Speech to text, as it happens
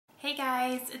Hey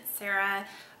guys, it's Sarah.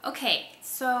 Okay,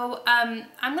 so I'm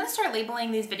gonna start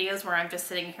labeling these videos where I'm just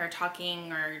sitting here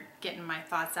talking or getting my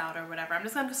thoughts out or whatever. I'm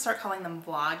just gonna start calling them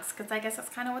vlogs because I guess that's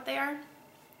kind of what they are.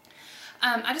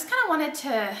 I just kind of wanted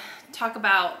to talk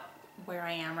about where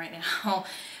I am right now.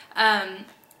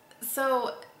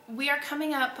 So we are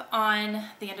coming up on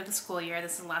the end of the school year.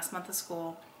 This is the last month of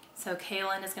school. So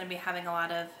Kaylin is gonna be having a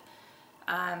lot of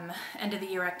end of the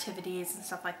year activities and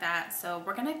stuff like that. So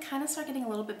we're gonna kind of start getting a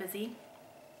little bit busy.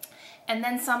 And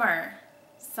then summer.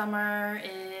 Summer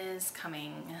is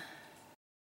coming.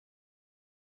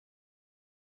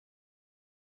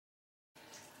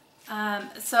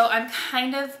 So I'm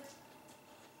kind of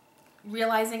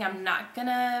realizing I'm not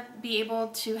gonna be able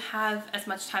to have as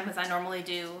much time as I normally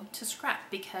do to scrap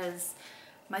because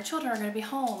my children are gonna be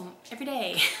home every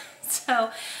day.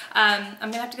 So I'm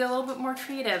gonna have to get a little bit more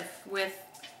creative with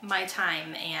my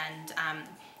time and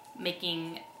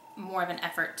making more of an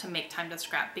effort to make time to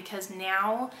scrap, because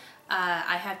now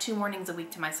I have 2 mornings a week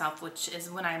to myself, which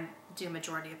is when I do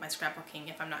majority of my scrapbooking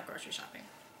if I'm not grocery shopping.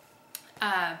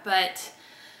 But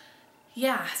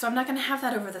yeah, so I'm not gonna have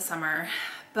that over the summer,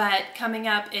 but coming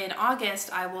up in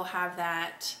August I will have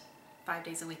that 5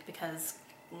 days a week because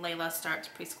Layla starts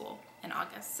preschool in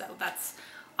August, so that's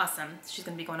awesome. She's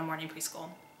gonna be going to morning preschool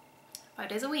 5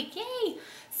 days a week, yay!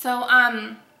 So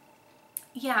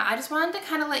yeah, I just wanted to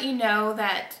kind of let you know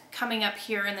that coming up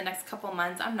here in the next couple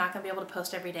months, I'm not gonna be able to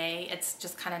post every day. It's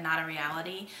just kind of not a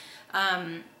reality.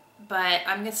 But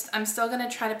I'm still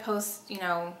gonna try to post, you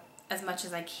know, as much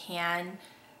as I can,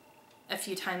 a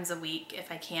few times a week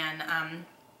if I can.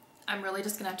 I'm really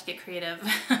just gonna have to get creative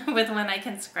with when I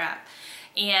can scrap.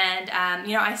 And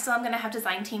you know, I still am gonna have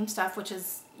design team stuff, which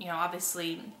is, you know,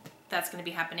 obviously that's going to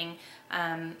be happening.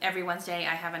 Every Wednesday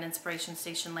I have an inspiration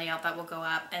station layout that will go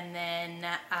up, and then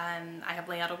I have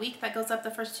layout a week that goes up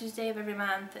the first Tuesday of every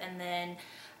month, and then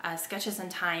sketches in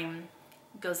time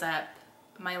goes up.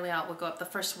 My layout will go up the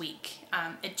first week.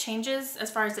 It changes as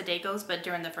far as the day goes, but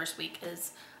during the first week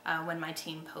is when my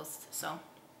team posts. So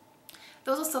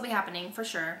those will still be happening for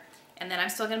sure. And then I'm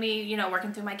still going to be, you know,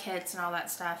 working through my kits and all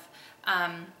that stuff.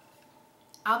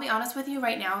 I'll be honest with you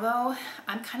right now though,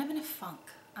 I'm kind of in a funk.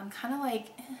 I'm kind of like,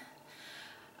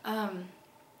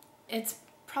 it's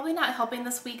probably not helping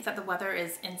this week that the weather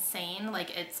is insane.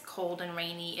 Like, it's cold and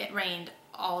rainy. It rained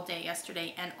all day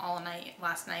yesterday and all night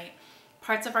last night.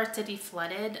 Parts of our city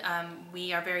flooded.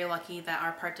 We are very lucky that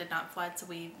our part did not flood, so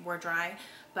we were dry,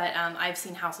 but I've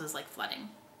seen houses like flooding.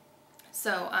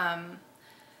 So,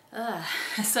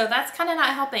 so that's kind of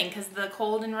not helping because the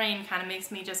cold and rain kind of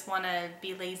makes me just want to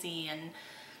be lazy and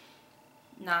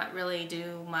not really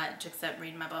do much except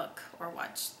read my book or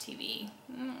watch TV.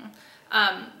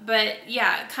 But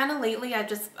yeah, kind of lately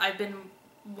I've been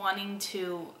wanting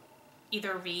to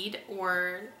either read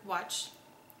or watch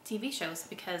TV shows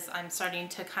because I'm starting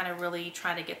to kind of really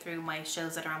try to get through my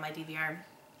shows that are on my DVR.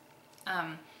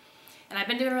 And I've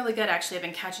been doing really good actually. I've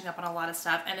been catching up on a lot of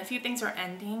stuff, and a few things are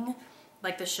ending,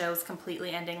 like the show's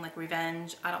completely ending, like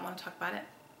Revenge. I don't want to talk about it.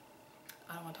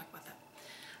 I don't want to talk about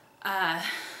that.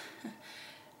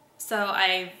 So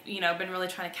I've, you know, been really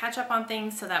trying to catch up on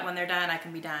things so that when they're done, I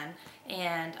can be done.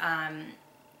 And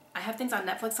I have things on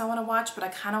Netflix I want to watch, but I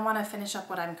kind of want to finish up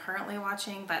what I'm currently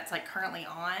watching that's like currently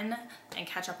on and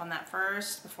catch up on that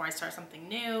first before I start something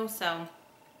new. So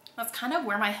that's kind of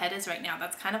where my head is right now.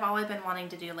 That's kind of all I've been wanting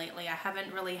to do lately. I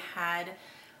haven't really had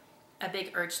a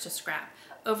big urge to scrap.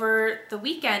 Over the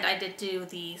weekend, I did do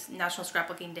the National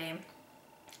Scrapbooking Day.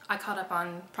 I caught up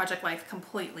on Project Life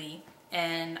completely,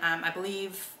 and I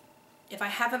believe if I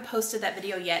haven't posted that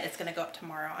video yet, it's gonna go up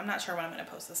tomorrow. I'm not sure when I'm gonna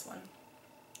post this one.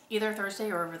 Either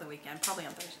Thursday or over the weekend, probably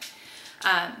on Thursday.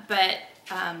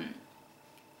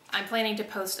 I'm planning to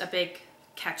post a big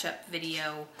catch-up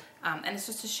video, and it's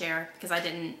just to share because I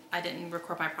didn't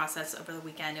record my process over the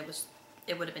weekend.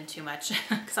 It would have been too much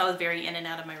because I was very in and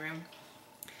out of my room.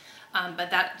 But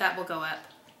that will go up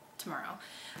tomorrow.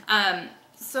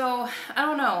 So I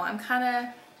don't know. I'm kind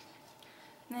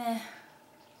of,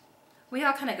 we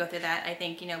all kind of go through that. I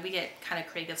think, you know, we get kind of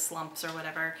creative slumps or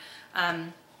whatever.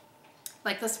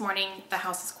 Like this morning, the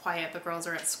house is quiet. The girls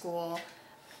are at school.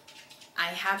 I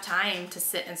have time to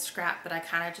sit and scrap, but I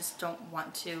kind of just don't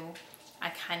want to. I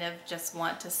kind of just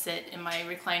want to sit in my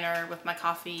recliner with my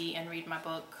coffee and read my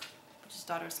book, which is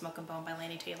Daughter of Smoke and Bone by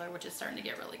Laini Taylor, which is starting to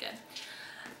get really good.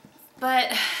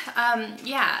 But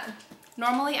yeah,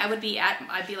 normally I'd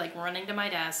be like running to my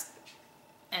desk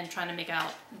and trying to make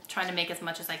as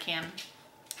much as I can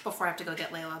before I have to go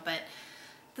get Layla. But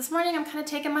this morning I'm kind of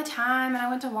taking my time, and I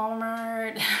went to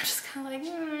Walmart, and I'm just kind of like,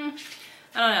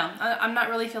 I don't know. I'm not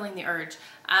really feeling the urge.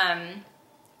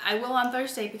 I will on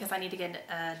Thursday because I need to get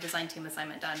a design team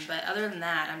assignment done. But other than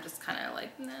that, I'm just kind of like,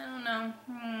 I don't know.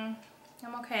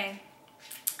 I'm okay.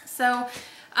 So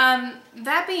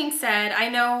that being said, I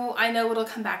know it'll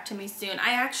come back to me soon.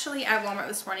 I actually, at Walmart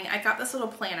this morning, I got this little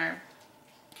planner.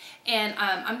 And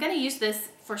I'm going to use this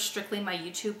for strictly my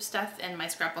YouTube stuff and my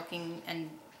scrapbooking and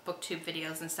booktube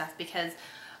videos and stuff, because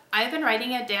I've been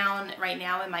writing it down right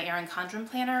now in my Erin Condren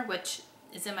planner, which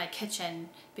is in my kitchen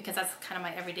because that's kind of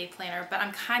my everyday planner. But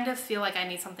I'm kind of feel like I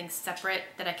need something separate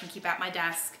that I can keep at my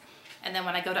desk. And then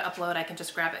when I go to upload, I can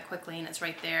just grab it quickly and it's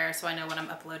right there, so I know when I'm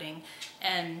uploading.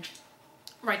 And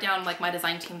write down like my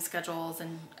design team schedules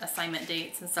and assignment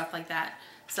dates and stuff like that.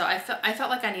 So I felt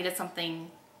like I needed something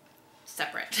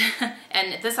separate.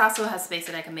 And this also has space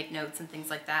that I can make notes and things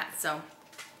like that. So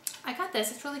I got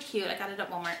this. It's really cute. I got it at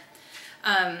Walmart.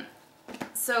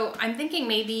 So I'm thinking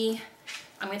maybe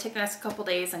I'm going to take the next couple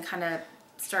days and kind of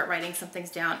start writing some things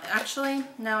down. Actually,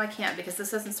 no, I can't because this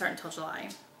doesn't start until July.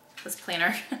 This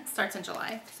planner starts in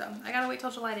July. So I got to wait till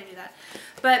July to do that.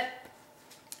 But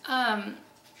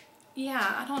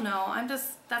yeah, I don't know.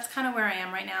 That's kind of where I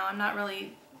am right now. I'm not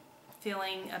really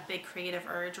feeling a big creative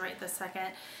urge right this second.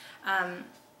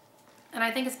 And I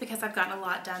think it's because I've gotten a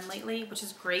lot done lately, which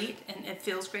is great, and it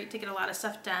feels great to get a lot of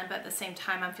stuff done, but at the same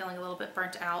time I'm feeling a little bit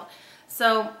burnt out.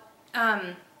 So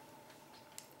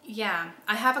yeah,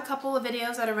 I have a couple of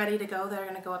videos that are ready to go that are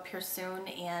going to go up here soon,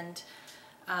 and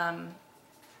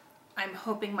I'm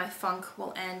hoping my funk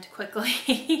will end quickly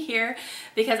here,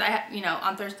 because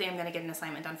on Thursday I'm going to get an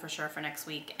assignment done for sure for next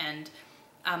week, and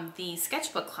the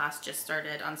sketchbook class just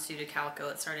started on Studio Calico.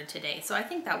 It started today, so I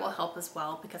think that will help as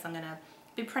well, because I'm going to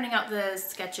be printing out the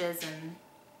sketches and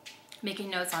making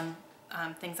notes on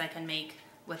things I can make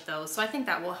with those. So I think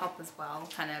that will help as well,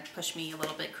 kind of push me a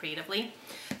little bit creatively.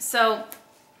 So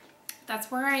that's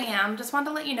where I am. Just wanted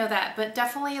to let you know that, but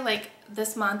definitely like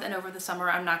this month and over the summer,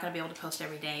 I'm not going to be able to post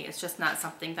every day. It's just not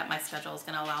something that my schedule is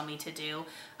going to allow me to do.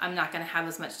 I'm not going to have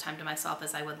as much time to myself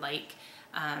as I would like.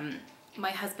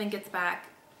 My husband gets back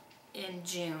in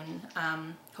June,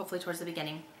 hopefully towards the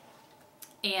beginning,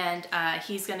 and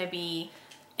he's going to be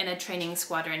in a training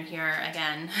squadron here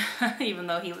again, even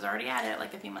though he was already at it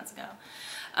like a few months ago.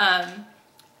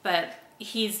 But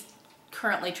he's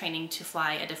currently training to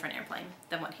fly a different airplane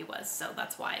than what he was, so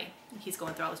that's why he's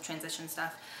going through all this transition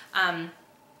stuff.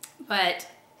 But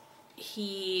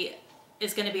he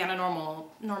is going to be on a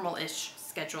normal-ish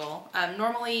schedule.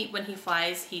 Normally when he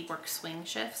flies, he works swing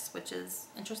shifts, which is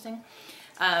interesting.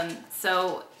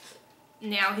 So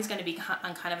now he's going to be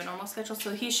on kind of a normal schedule,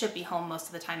 so he should be home most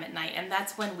of the time at night, and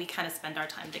that's when we kind of spend our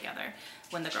time together,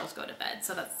 when the girls go to bed.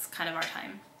 So that's kind of our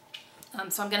time.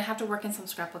 So I'm going to have to work in some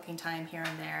scrapbooking time here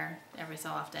and there every so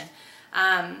often.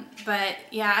 But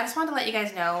yeah, I just wanted to let you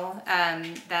guys know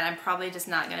that I'm probably just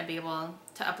not going to be able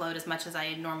to upload as much as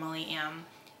I normally am,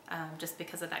 just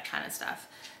because of that kind of stuff.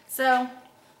 So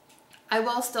I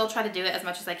will still try to do it as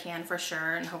much as I can for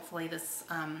sure, and hopefully this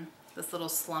little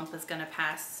slump is going to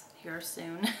pass here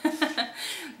soon.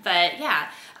 But yeah,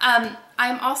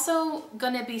 I'm also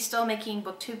going to be still making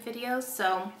booktube videos,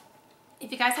 so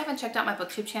if you guys haven't checked out my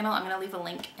booktube channel, I'm going to leave a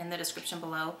link in the description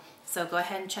below, so go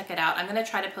ahead and check it out. I'm going to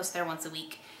try to post there once a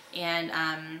week, and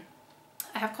I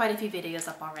have quite a few videos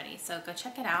up already, so go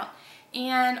check it out.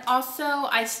 And also,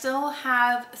 I still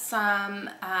have some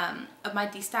of my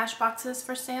D-Stash boxes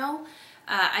for sale.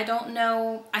 I don't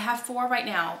know, I have 4 right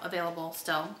now available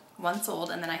still. 1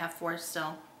 sold, and then I have 4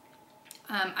 still.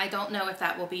 I don't know if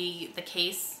that will be the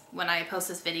case when I post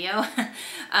this video.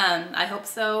 I hope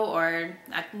so, or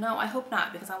no, I hope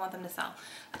not, because I want them to sell.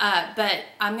 But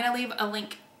I'm going to leave a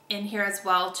link in here as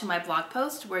well to my blog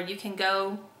post, where you can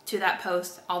go to that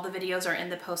post. All the videos are in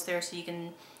the post there, so you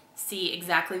can see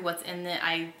exactly what's in the,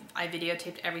 I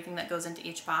videotaped everything that goes into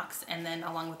each box, and then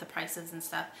along with the prices and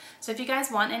stuff. So if you guys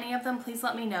want any of them, please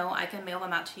let me know. I can mail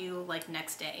them out to you like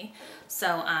next day.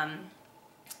 So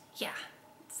yeah.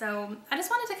 So I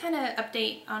just wanted to kind of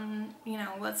update on,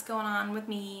 what's going on with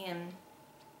me and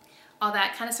all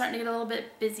that. Kind of starting to get a little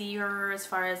bit busier as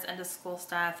far as end of school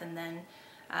stuff, and then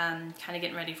kind of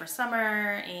getting ready for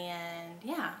summer, and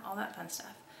yeah, all that fun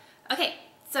stuff. Okay,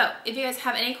 so if you guys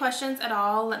have any questions at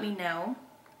all, let me know.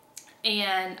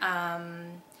 And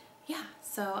yeah,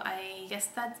 so I guess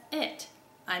that's it.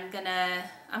 I'm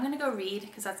gonna go read,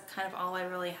 because that's kind of all I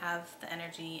really have the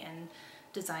energy and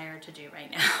desire to do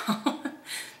right now.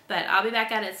 But I'll be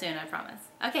back at it soon, I promise.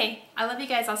 Okay, I love you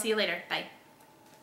guys. I'll see you later. Bye.